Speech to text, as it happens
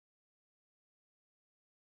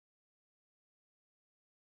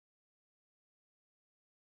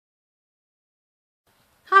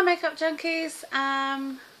Hi makeup junkies,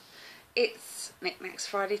 it's Nicknaks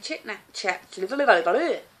Friday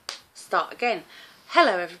Chitchat. Start again.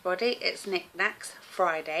 Hello everybody, it's Nicknaks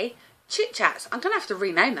Friday Chitchats. I'm going to have to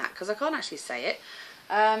rename that because I can't actually say it.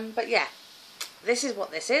 But yeah, this is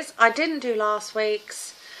what this is. I didn't do last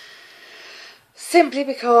week's simply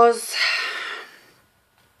because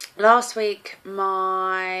last week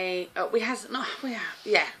I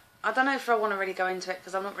don't know if I want to really go into it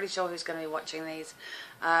because I'm not really sure who's going to be watching these,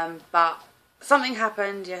 but something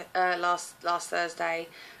happened last Thursday,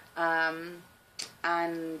 and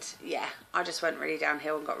yeah, I just went really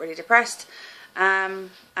downhill and got really depressed,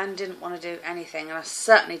 and didn't want to do anything, and I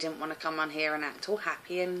certainly didn't want to come on here and act all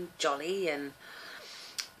happy and jolly and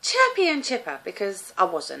chirpy and chipper, because I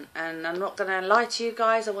wasn't, and I'm not going to lie to you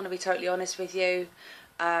guys. I want to be totally honest with you.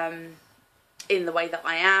 In the way that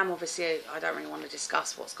I am. Obviously I don't really want to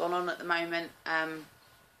discuss what's gone on at the moment.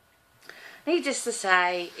 Needless to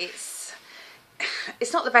say, it's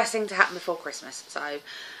not the best thing to happen before Christmas. So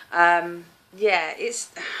yeah,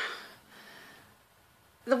 it's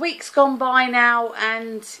the week's gone by now,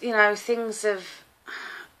 and you know, things have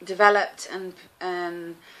developed, and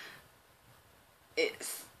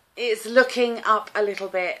it's looking up a little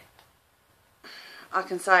bit. I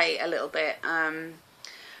can say a little bit.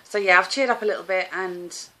 So yeah, I've cheered up a little bit,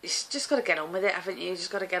 and you've just got to get on with it, haven't you?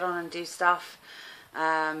 Just got to get on and do stuff. Like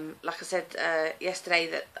I said yesterday,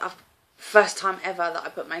 that first time ever that I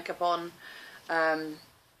put makeup on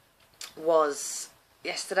was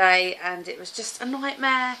yesterday, and it was just a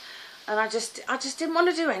nightmare. And I just didn't want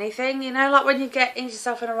to do anything, you know, like when you get into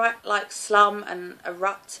yourself in a right like slum and a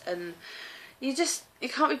rut, and you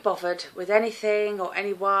can't be bothered with anything or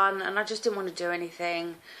anyone, and I just didn't want to do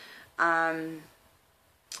anything.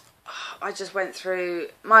 I just went through,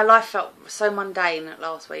 my life felt so mundane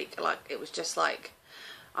last week. Like, it was just like,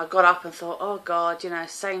 I got up and thought, oh God, you know,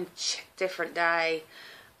 same different day.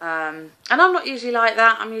 And I'm not usually like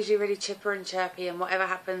that. I'm usually really chipper and chirpy, and whatever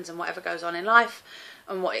happens and whatever goes on in life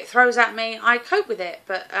and what it throws at me, I cope with it.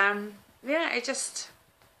 But yeah,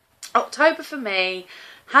 October for me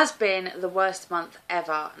has been the worst month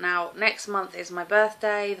ever. Now, next month is my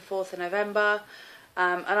birthday, the 4th of November.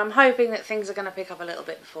 And I'm hoping that things are going to pick up a little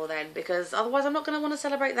bit before then, because otherwise I'm not going to want to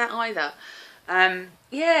celebrate that either.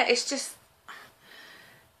 Yeah, it's just,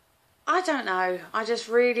 I don't know. I just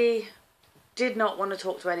really did not want to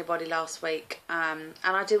talk to anybody last week. And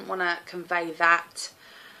I didn't want to convey that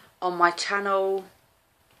on my channel,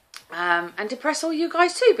 and depress all you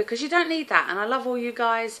guys too, because you don't need that. And I love all you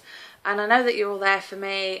guys, and I know that you're all there for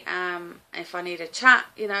me. If I need a chat,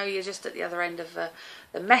 you know, you're just at the other end of the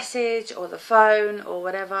message or the phone or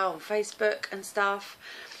whatever on Facebook and stuff.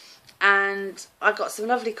 And I got some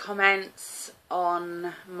lovely comments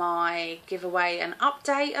on my giveaway and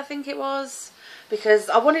update, I think it was, because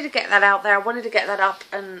I wanted to get that out there. I wanted to get that up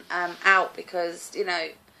and out, because, you know,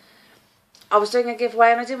 I was doing a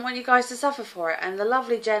giveaway and I didn't want you guys to suffer for it. And the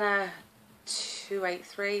lovely Jenna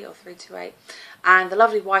 283 or 328 and the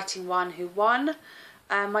lovely Whiting one who won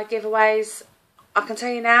my giveaways, I can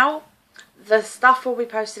tell you now, the stuff will be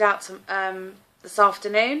posted out this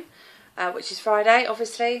afternoon, which is Friday,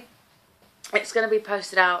 obviously. It's going to be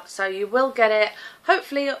posted out, so you will get it,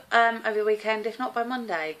 hopefully, over the weekend, if not by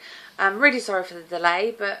Monday. I'm really sorry for the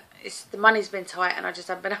delay, but the money's been tight and I just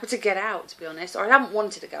haven't been able to get out, to be honest. Or I haven't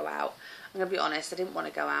wanted to go out. I'm going to be honest, I didn't want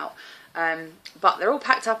to go out. But they're all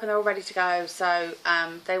packed up and they're all ready to go, so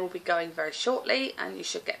they will be going very shortly, and you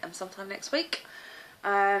should get them sometime next week.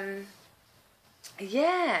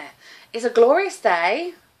 Yeah, it's a glorious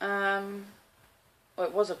day. Well,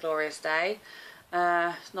 it was a glorious day.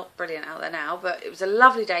 It's not brilliant out there now, but it was a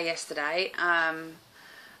lovely day yesterday.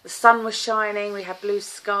 The sun was shining, we had blue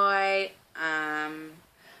sky, and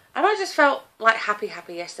I just felt like happy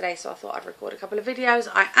yesterday, so I thought I'd record a couple of videos.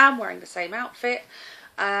 I am wearing the same outfit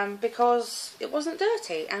because it wasn't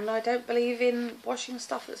dirty, and I don't believe in washing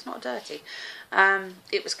stuff that's not dirty.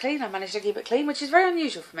 It was clean. I managed to keep it clean, which is very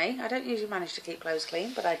unusual for me. I don't usually manage to keep clothes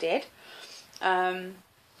clean, but I did. I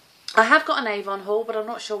have got an Avon haul, but I'm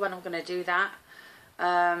not sure when I'm going to do that.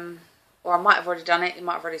 Or I might have already done it. You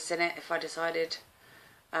might have already seen it if I decided,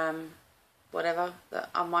 whatever, that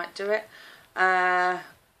I might do it.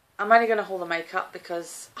 I'm only going to haul the makeup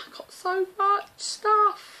because I got so much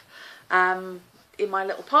stuff in my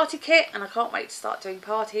little party kit, and I can't wait to start doing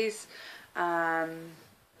parties. Yeah,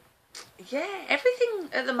 everything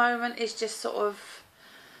at the moment is just sort of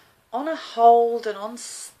on a hold and on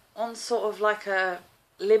sort of like a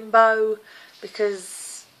limbo,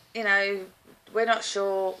 because, you know, we're not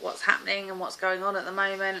sure what's happening and what's going on at the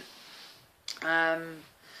moment.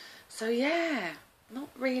 So yeah, not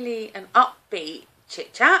really an upbeat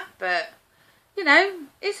chit chat, but you know,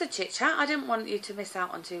 it's a chit chat. I didn't want you to miss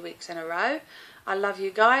out on 2 weeks in a row. I love you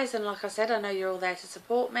guys, and like I said, I know you're all there to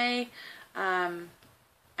support me, and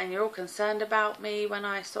you're all concerned about me when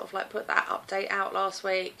I sort of like put that update out last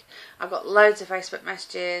week. I got loads of Facebook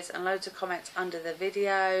messages and loads of comments under the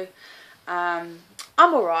video. I'm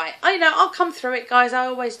alright. You know, I'll come through it, guys. I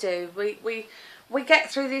always do. We get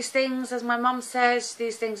through these things, as my mum says.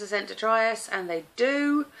 These things are sent to try us, and they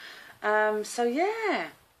do. So yeah,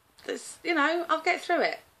 you know, I'll get through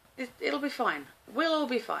it. It'll be fine. We'll all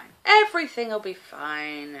be fine. Everything will be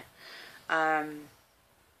fine.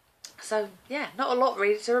 So yeah, not a lot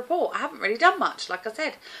really to report. I haven't really done much. Like I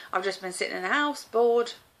said, I've just been sitting in the house,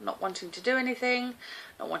 bored, not wanting to do anything,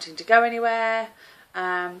 not wanting to go anywhere.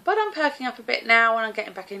 But I'm perking up a bit now and I'm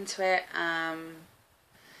getting back into it.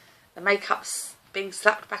 The makeup's being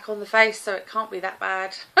slapped back on the face, so it can't be that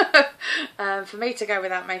bad. For me to go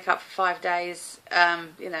without makeup for 5 days,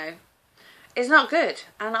 you know, is not good.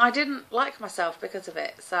 And I didn't like myself because of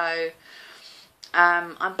it. So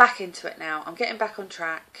I'm back into it now. I'm getting back on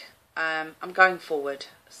track. I'm going forward.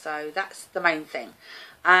 So that's the main thing.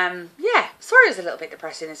 Yeah, sorry it was a little bit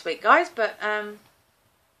depressing this week, guys, but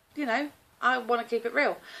you know, I want to keep it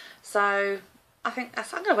real. So I think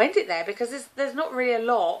I'm going to end it there, because there's not really a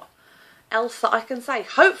lot else that I can say.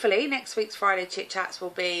 Hopefully next week's Friday Chit Chats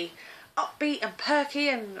will be upbeat and perky,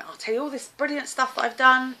 and I'll tell you all this brilliant stuff that I've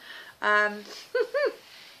done.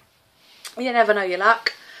 You never know your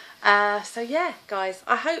luck. So yeah, guys,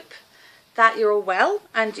 I hope that you're all well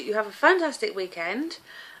and you have a fantastic weekend,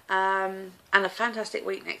 and a fantastic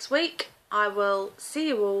week next week. I will see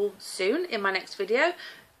you all soon in my next video,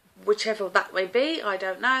 whichever that may be, I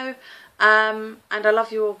don't know. And I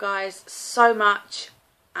love you all, guys, so much.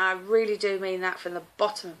 I really do mean that from the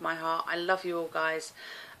bottom of my heart. I love you all, guys.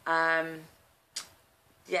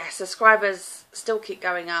 Yeah, subscribers still keep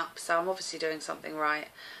going up, so I'm obviously doing something right.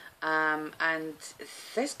 And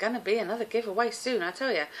there's going to be another giveaway soon, I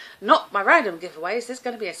tell you. Not my random giveaways, there's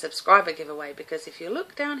going to be a subscriber giveaway, because if you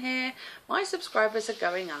look down here, my subscribers are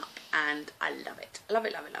going up, and I love it. Love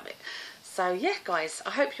it, love it, love it. So yeah, guys,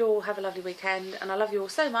 I hope you all have a lovely weekend, and I love you all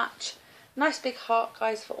so much. Nice big heart,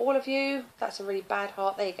 guys, for all of you. That's a really bad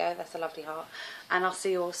heart. There you go, that's a lovely heart. And I'll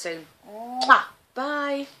see you all soon. Mwah!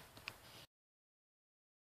 Bye.